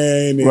I'm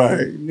saying? And,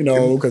 right.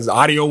 Because the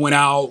audio went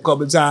out a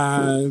couple of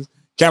times,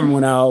 camera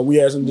went out, we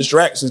had some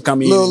distractions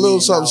coming in.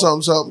 Little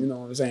something. You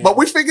know what I'm saying? But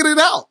we figured it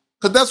out,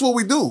 because that's what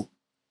we do.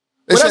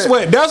 That's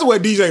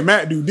what DJ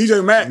MACK do.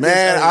 DJ MACK,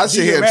 man, I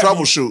sit here and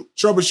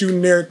troubleshooting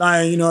and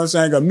everything. You know what I'm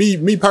saying? Cause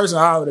me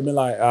personally, I would have been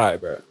like, all right,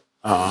 bro.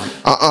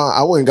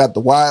 I went and got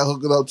the wire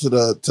hooked up to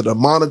the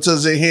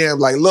monitors in here. I'm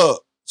like,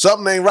 look,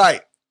 something ain't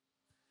right.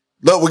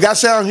 Look, we got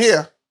sound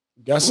here.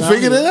 We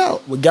figured it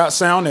out. We got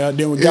sound there,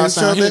 then we got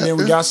sound here, then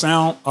we got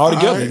sound all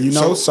together.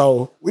 Right,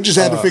 so we just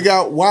had to figure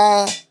out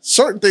why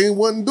certain things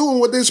wasn't doing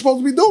what they're supposed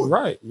to be doing.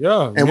 Right.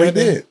 Yeah. And we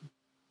did.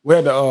 We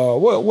had to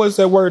what's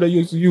that word they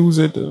used to use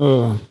it?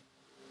 We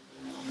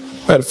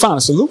had to find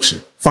a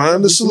solution.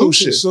 Find the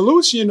solution.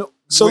 Solution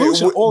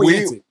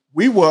oriented.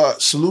 We were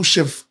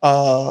solution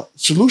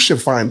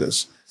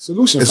finders.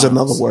 Solution it's finders.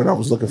 Another word I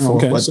was looking for.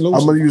 Okay, but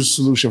I'm going to use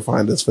solution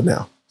finders for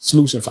now.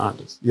 Solution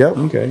finders. Yep.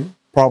 Okay.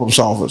 Problem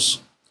solvers.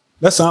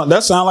 That sound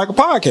like a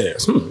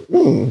podcast.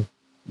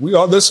 We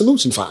are the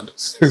solution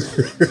finders.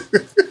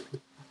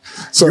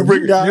 So you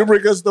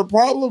bring us the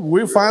problem,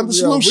 we'll find the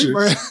solution.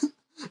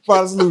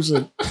 Find a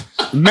solution.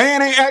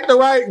 Man ain't acting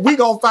right, we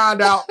gonna find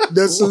out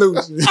the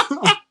solution.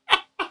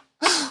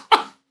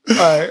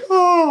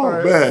 All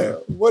right. Man.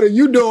 What are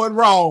you doing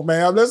wrong,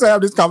 man? Let's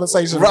have this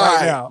conversation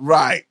right now.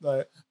 Right.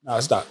 Nah,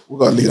 stop. We're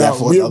gonna leave that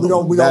for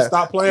we're gonna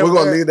stop playing. We're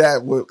gonna leave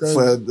that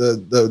for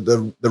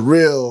the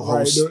real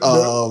host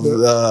of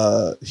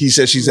the He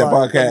Said She Said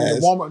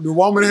podcast. The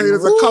woman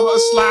haters are coming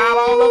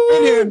slide all up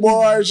in here,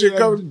 boy. She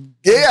come,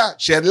 yeah.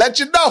 She'll let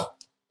you know.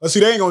 But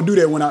see, they ain't gonna do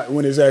that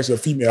when it's actually a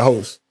female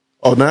host.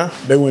 Oh, now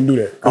they wouldn't do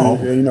that.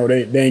 You know,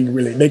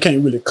 they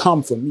can't really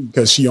come for me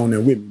because she on there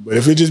with me. But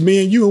if it's just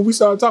me and you and we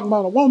start talking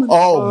about a woman,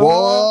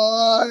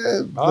 boy,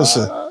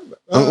 listen,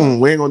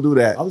 we ain't gonna do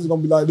that. I was gonna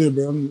be like this,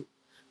 bro.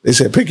 They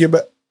said pick your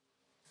back.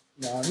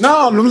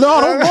 No, don't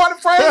go to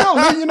frame.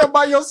 Don't leave you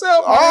by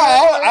yourself.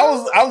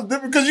 I was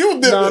different because you was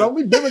different. No, don't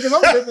be different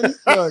because I'm different.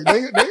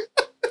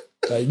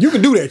 Like, you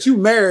can do that. You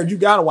married, you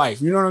got a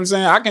wife. You know what I'm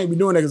saying? I can't be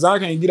doing that because I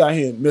can't get out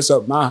here and mess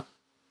up my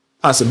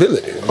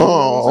possibility.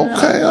 Oh,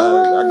 okay.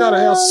 I gotta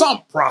have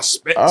some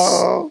prospects.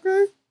 Oh,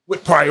 okay.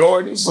 With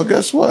priorities. But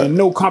guess what? And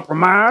no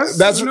compromise.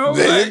 There you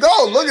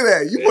go. Look at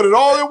that. You put it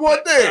all in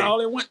one thing. All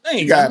in one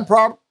thing. You got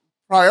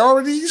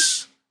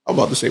priorities. I'm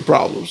about to say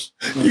problems.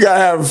 You gotta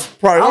have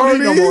priorities. I don't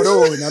need no more of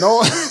those.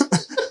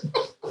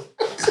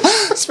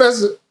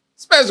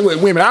 Especially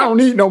with women. I don't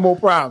need no more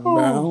problems,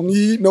 man. I don't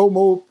need no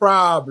more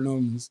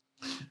problems.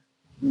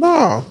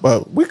 No,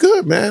 but we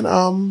good, man.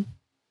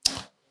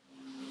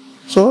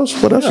 So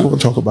what else you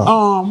want to talk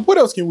about? What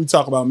else can we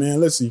talk about,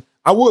 man? Let's see.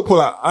 I would pull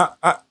out.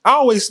 I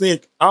always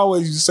used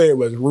to say it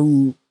was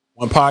rude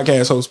when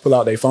podcast hosts pull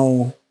out their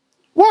phone.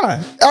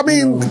 Why? I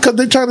mean, because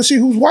they're trying to see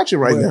who's watching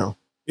right now.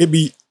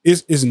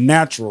 It's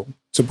natural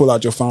to pull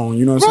out your phone.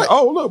 You know what I'm saying?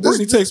 Oh, look,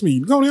 Brittany texts me.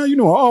 Go down, you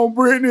know. Oh,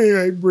 Brittany,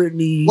 hey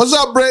Brittany. What's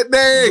up,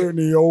 Brittany?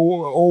 Brittany,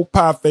 old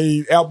pie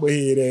face, apple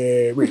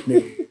head,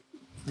 Brittany.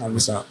 I'm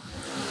just out.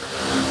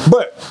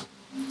 But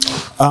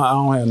I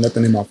don't have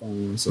nothing in my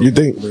phone. So you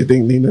think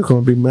Nina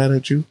gonna be mad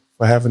at you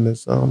for having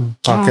this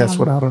podcast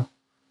without her?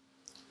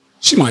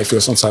 She might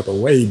feel some type of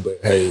way, but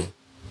hey,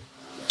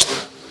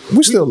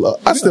 I still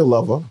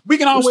love her. We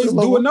can always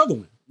do another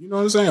one. You know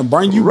what I'm saying?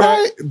 Bring you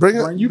back.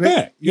 Bring you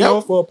back. You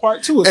know, for a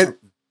part 2 or something.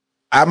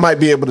 I might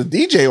be able to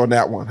DJ on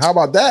that one. How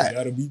about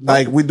that?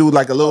 Like we do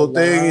like a little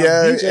thing,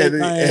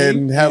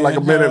 and have like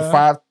a minute,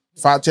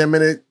 5-10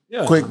 minute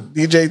quick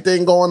DJ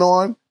thing going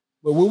on.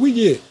 But will we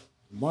get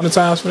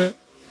monetized for that?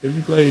 If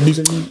you play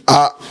DJ music?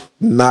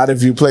 Not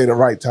if you play the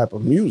right type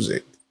of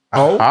music.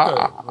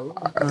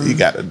 Okay. You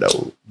gotta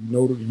know.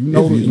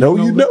 You know.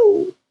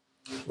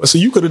 Well, so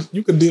you could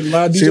do a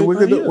live DJ. See, we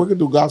could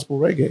do gospel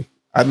reggae.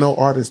 I know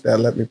artists that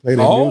let me play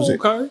their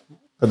music. Okay.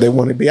 But they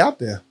want to be out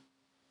there.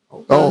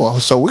 Okay.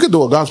 So we could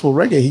do a gospel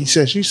reggae He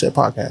Said She Said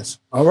podcast.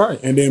 All right.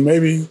 And then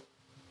maybe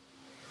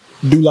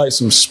do like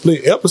some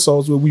split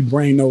episodes where we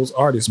bring those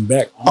artists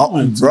back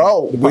on.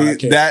 Bro, we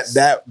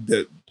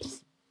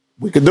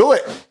could do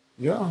it.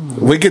 Yeah.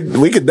 We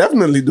could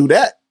definitely do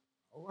that.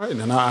 All right.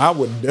 And I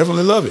would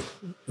definitely love it.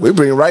 We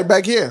bring it right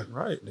back here.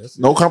 Right.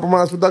 No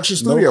Compromise Production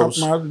Studios.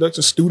 No Compromise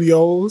Production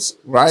Studios.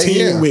 Right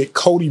here. With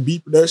Coide B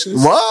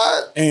Productions.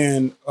 What?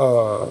 And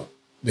the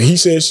He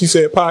Said She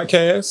Said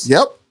podcast.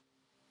 Yep.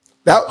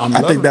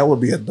 I think that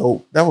would be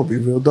that would be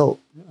real dope.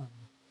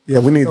 Yeah,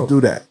 we need to do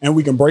that. And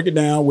we can break it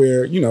down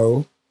where, you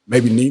know,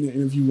 maybe Nina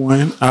interview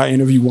one, I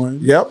interview one.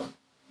 Yep.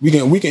 We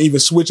can even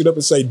switch it up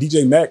and say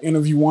DJ MACK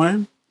interview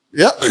one.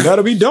 Yep.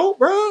 That'll be dope,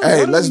 bro.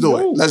 Hey, let's do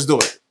it. Let's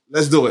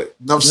do it.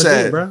 Enough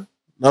said. Bro.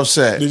 Enough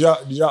said. Did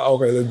y'all?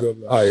 Okay, let's go.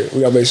 All right,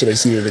 we gotta make sure they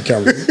see it in the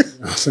camera. You know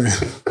what I'm saying?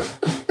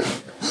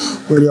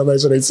 We gotta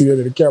make sure they see it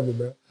in the camera,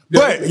 man.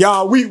 But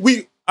y'all,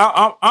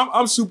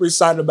 I'm super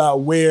excited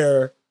about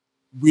where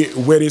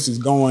this is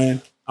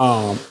going.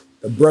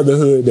 The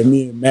brotherhood that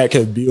me and Mac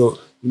have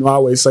built. You know, I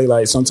always say,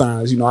 like,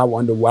 sometimes, you know, I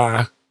wonder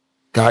why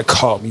God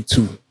called me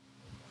too.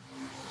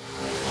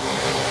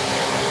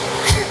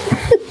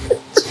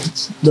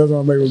 That's what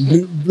I'm making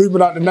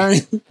bleeping out the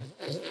name.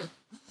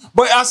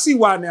 But I see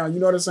why now.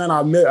 You know what I'm saying?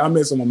 I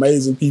met some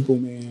amazing people,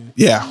 man.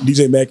 Yeah.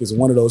 DJ MACK is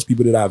one of those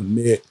people that I've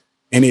met.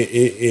 And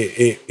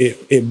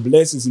it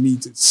blesses me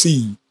to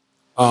see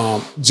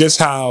just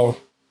how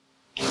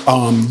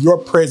your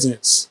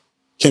presence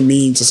can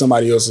mean to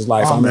somebody else's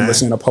life. I remember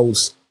seeing a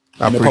post.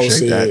 And the post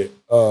said,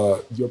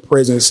 your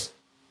presence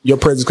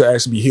could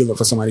actually be healing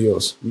for somebody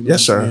else. You know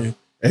yes, sir.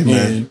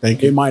 Amen. And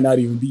thank you. It might not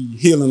even be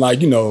healing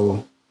like, you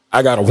know,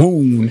 I got a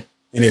wound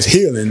and it's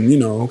healing, you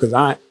know, because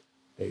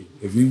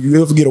if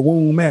you ever get a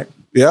wound, Mac,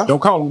 don't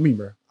call on me,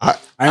 bro. I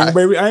ain't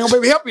gonna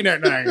baby help you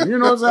that thing. You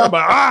know what I'm saying?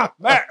 But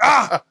Mac,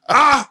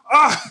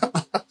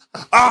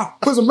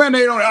 put some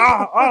Band-Aid on it,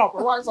 for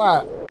the right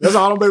side. That's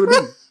all I'm baby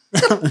do.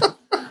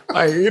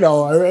 Like, you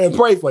know, and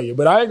pray for you.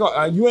 But I ain't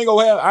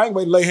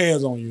gonna lay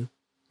hands on you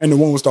and the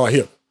wound start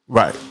healing.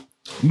 Right.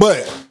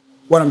 But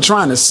what I'm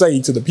trying to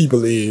say to the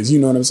people is, you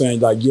know what I'm saying?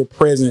 Like, your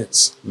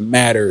presence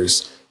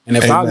matters. And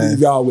if I leave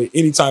y'all with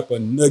any type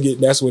of nugget,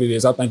 that's what it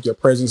is. I think your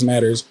presence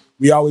matters.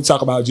 We always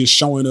talk about just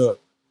showing up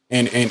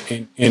and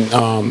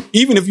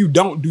even if you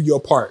don't do your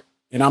part,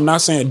 and I'm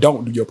not saying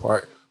don't do your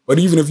part, but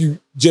even if you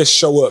just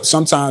show up,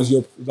 sometimes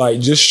you're like,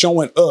 just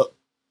showing up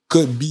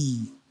could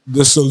be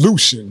the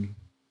solution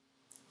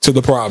to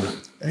the problem.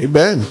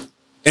 Amen.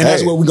 And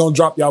that's what we're going to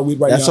drop y'all with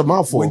right now. That's a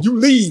mouthful. When you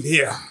leave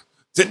here,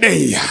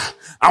 today,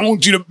 I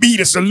want you to be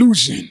the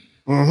solution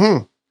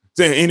to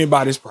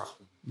anybody's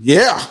problem.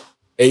 Yeah.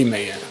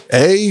 Amen.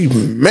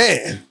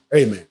 Amen.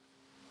 Amen.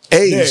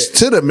 A's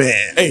to the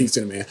man. A's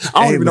to the man.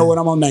 I don't even know what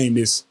I'm gonna name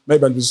this.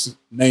 Maybe I'll just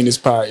name this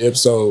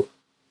episode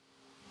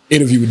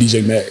Interview with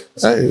DJ Mack.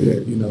 So, Hey,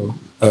 you know.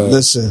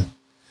 Listen.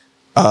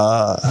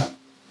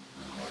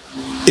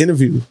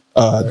 Interview.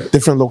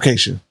 Different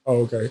location.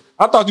 Oh, okay.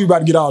 I thought you were about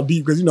to get all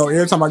deep because, you know,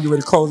 every time I get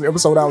ready to close the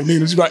episode out with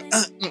Nina, she's like,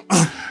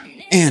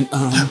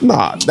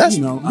 Nah, that's,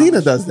 you know,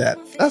 Nina does that.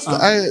 That's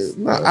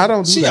I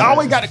don't do she that. She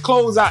always got to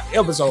close out the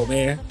episode,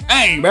 man.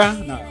 Dang,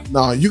 man.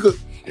 No, you could.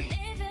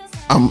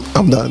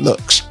 I'm done.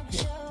 Look.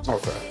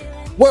 Okay.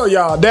 Well,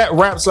 y'all, that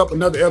wraps up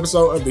another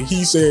episode of the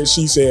He Said,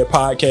 She Said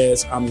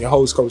podcast. I'm your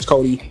host, Coach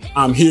Coide.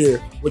 I'm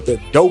here with the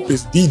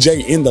dopest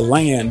DJ in the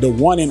land, the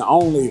one and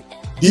only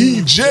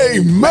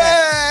DJ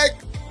MACK.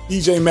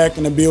 DJ MACK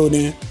in the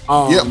building.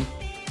 Yep.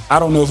 I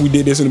don't know if we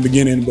did this in the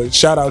beginning, but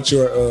shout out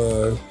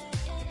your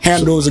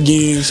handles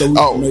again so we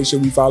can make sure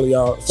we follow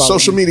y'all.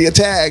 Social media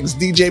tags,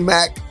 DJ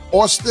MACK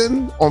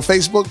Austin on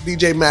Facebook,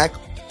 DJ MACK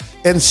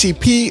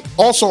NCP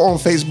also on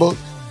Facebook,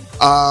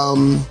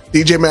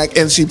 DJ MACK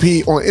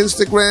NCP on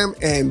Instagram,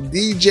 and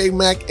DJ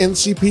MACK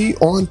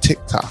NCP on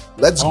TikTok.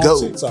 Let's go.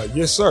 TikTok.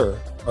 Yes, sir.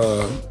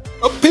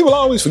 People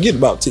always forget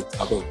about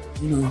TikTok, but,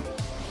 you know,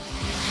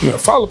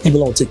 follow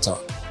people on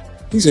TikTok.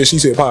 He Said, She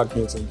Said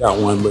podcast ain't got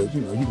one, but,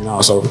 you know, you can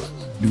also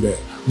do that.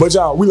 But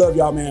y'all, we love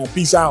y'all, man.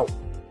 Peace out.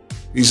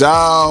 Peace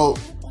out.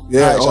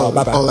 Yeah. All right, y'all.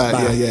 Bye-bye. All that.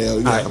 Bye. Yeah. All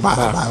right,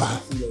 Bye.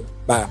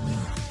 bye.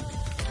 Bye.